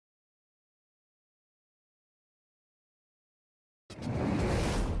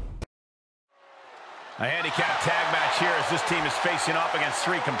A handicap tag match here as this team is facing off against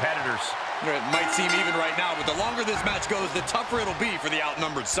 3 competitors. It might seem even right now, but the longer this match goes, the tougher it'll be for the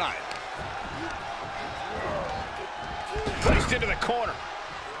outnumbered side. Placed into the corner.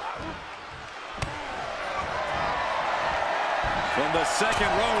 From the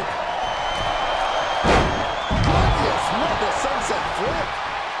second rope. Yes, what the sunset flip.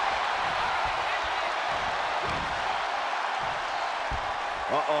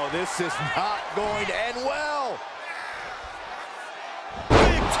 Uh-oh, this is not going to end well.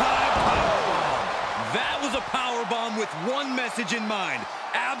 Big time powerbomb. That was a powerbomb with one message in mind: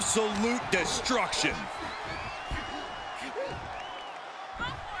 absolute destruction.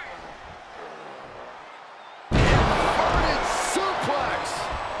 Inverted suplex.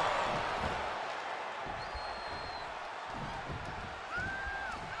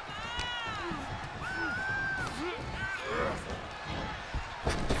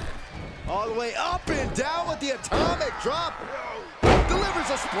 All the way up and down with the atomic drop. Delivers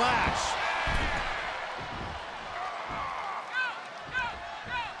a splash.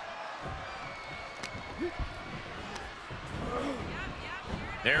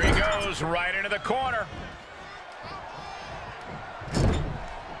 There he goes, right into the corner.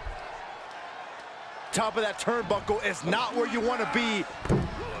 Top of that turnbuckle is not where you want to be.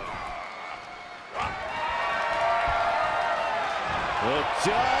 Hooked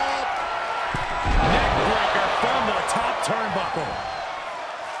up. Neckbreaker from the top turnbuckle.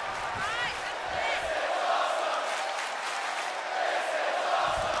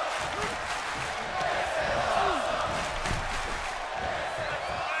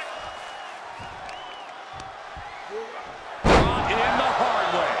 Brought in the hard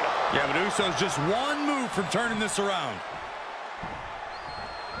way. Yeah, but Uso's just one move from turning this around.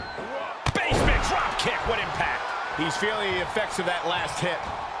 Basement drop kick, what impact. He's feeling the effects of that last hit.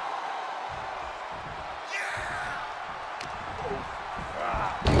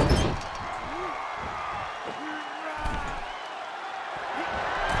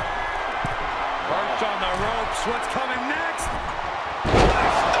 Perched on the ropes. What's coming next?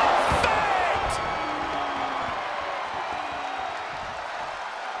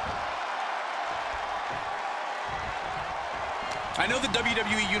 I know the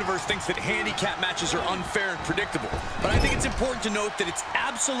WWE Universe thinks that handicap matches are unfair and predictable, but I think it's important to note that it's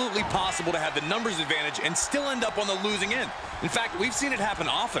absolutely possible to have the numbers advantage and still end up on the losing end. In fact, we've seen it happen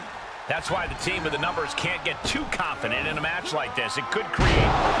often. That's why the team with the numbers can't get too confident in a match like this. It could create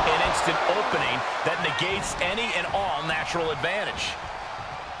an instant opening that negates any and all natural advantage.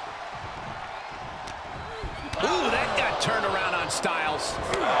 Ooh, that got turned around on Styles.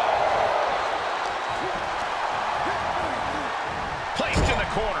 Placed in the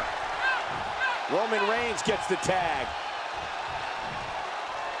corner. Roman Reigns gets the tag.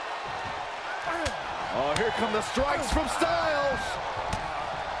 Oh, here come the strikes from Styles.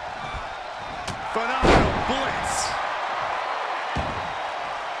 Phenomenal blitz.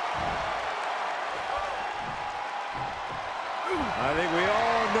 I think we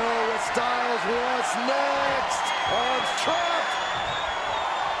all know what Styles wants next. Arms trapped.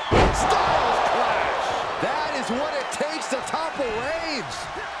 Styles clash. That is what it takes to topple Reigns.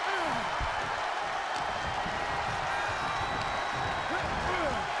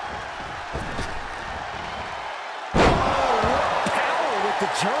 Oh, what power with the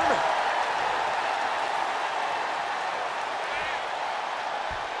German.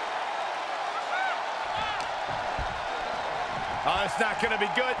 Oh, it's not going to be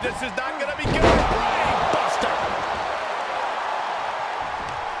good. This is not going to be good. Brain buster.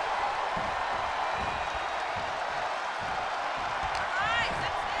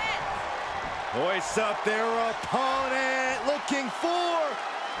 Hoists up their opponent, looking for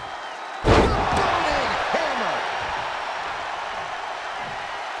the burning hammer.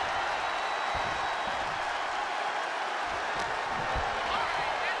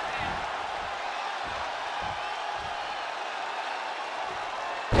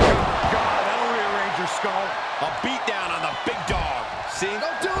 Skull. A beatdown on the big dog. See,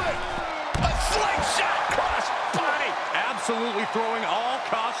 don't do it. A slingshot cross body. Absolutely throwing all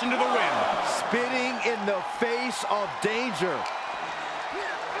caution to the wind. Spitting in the face of danger.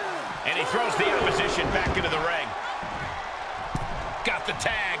 And he throws the opposition back into the ring. Got the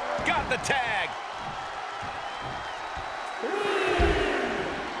tag. Got the tag.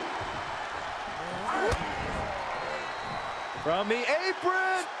 From the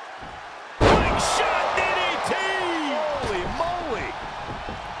apron. Shot DDT! Holy moly!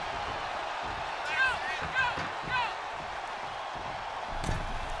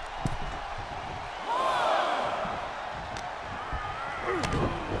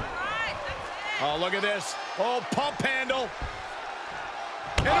 A look at this. Oh, pump handle.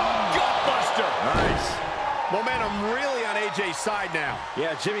 And a gut buster. Nice. Momentum really on AJ's side now.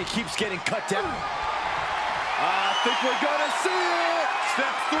 Yeah, Jimmy keeps getting cut down. I think we're gonna see it.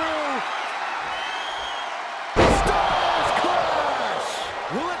 Steps through. Styles Clash!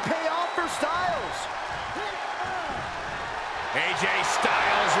 Will it pay off for Styles? AJ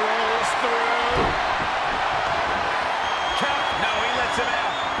Styles rolls through. Count. No, he lets him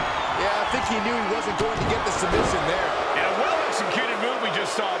out. Yeah, I think he knew he wasn't going to get the submission there. And a well-executed move we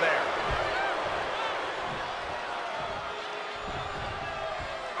just saw there.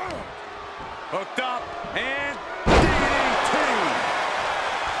 Hooked up and DDT.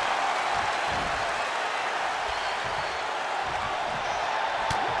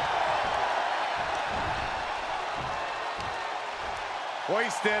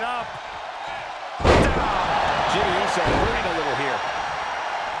 Hoisted up. Down. Jimmy Uso hurting a little here.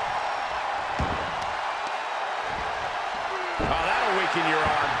 Oh, that'll weaken your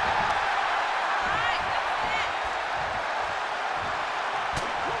arm.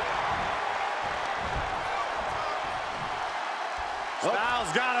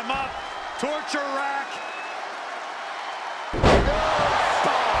 Styles got him up. Torture rack.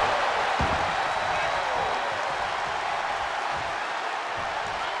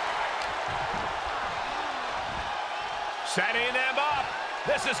 Setting them up.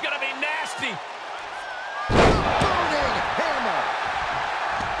 This is going to be nasty. Burning hammer.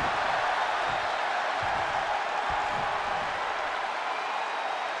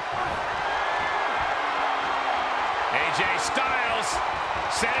 AJ Styles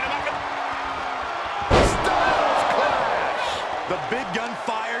setting him up. Styles Clash. The big gun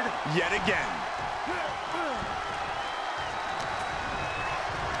fired yet again.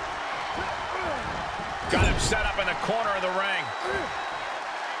 Got him set up in the corner of the ring.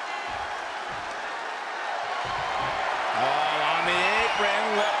 Oh, on the apron,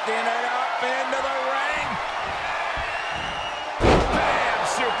 lifting it up into the ring. Bam,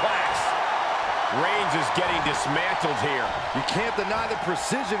 suplex. Reigns is getting dismantled here. You can't deny the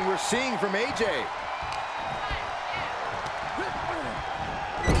precision we're seeing from AJ.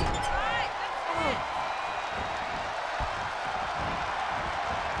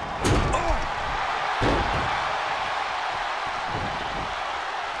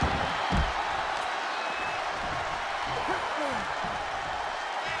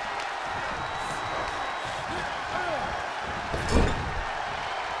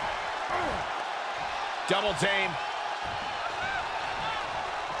 Double team.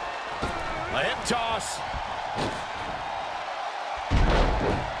 A hip toss.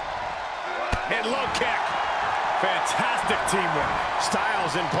 And low kick. Fantastic teamwork.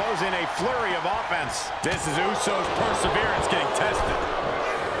 Styles imposing a flurry of offense. This is Uso's perseverance getting tested.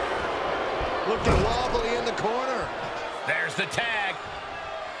 Looking wobbly in the corner. There's the tag.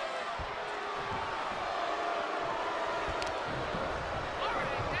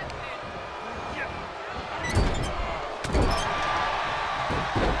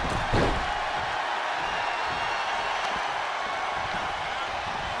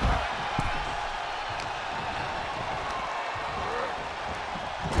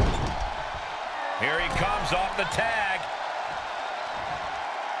 Here he comes off the tag.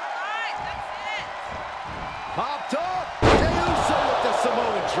 Popped up. And Uso with the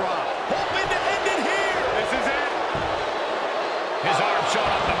Samoan drop. Hoping to end it here. This is it. His arm shot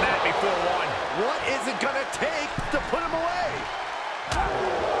off the mat before one. What is it going to take to put him away?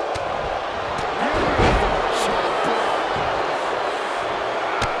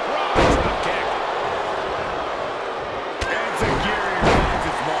 Raw drop kick. Enziguri finds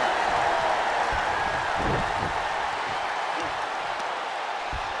its mark.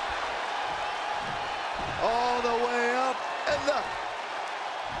 All the way up. And the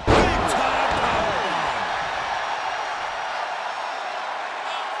Big time powerbomb.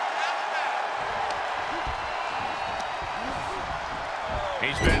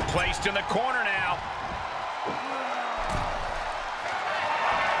 He's been placed in the corner now.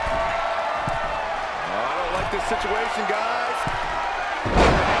 I don't like this situation, guys.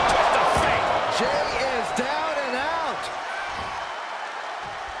 Twist of fate. Jay is down and out.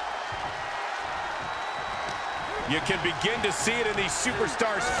 You can begin to see it in these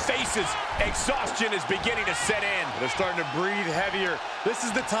superstars' faces. Exhaustion is beginning to set in. They're starting to breathe heavier. This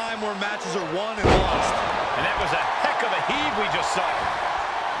is the time where matches are won and lost. And that was a heck of a heave we just saw.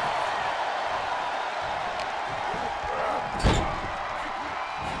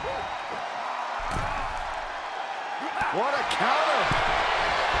 What a counter.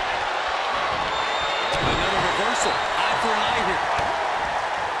 Another reversal. Eye for an eye here.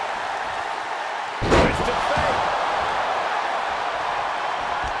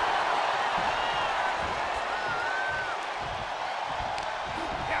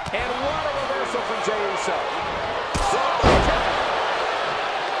 from Jey Uso.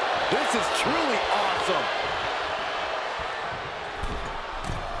 This is truly awesome.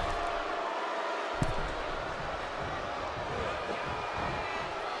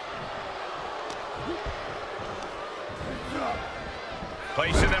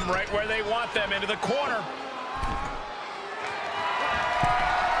 Placing them right where they want them, into the corner.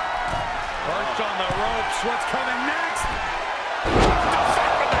 Perched on the ropes. What's coming next?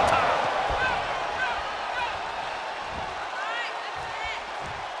 Defend from the top.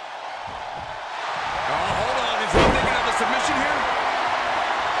 Oh, hold on. Is he thinking of a submission here?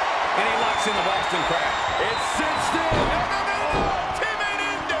 And he locks in the Boston Crab. It's cinched in. Teammate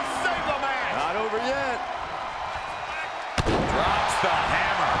in to save the match. Not over yet. Drops the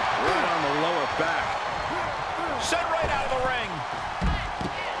hammer. Right on the lower back. Sent right out of the ring.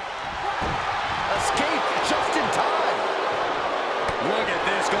 Escape just in time. Look at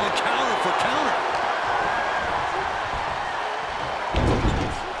this, going counter for counter.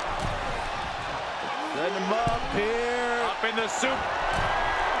 Setting him up here. Up in the soup. Oh,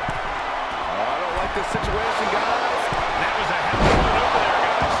 I don't like this situation, guys. That was a hell of a maneuver there,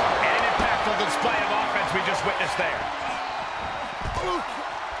 guys. And an impactful display of offense we just witnessed there.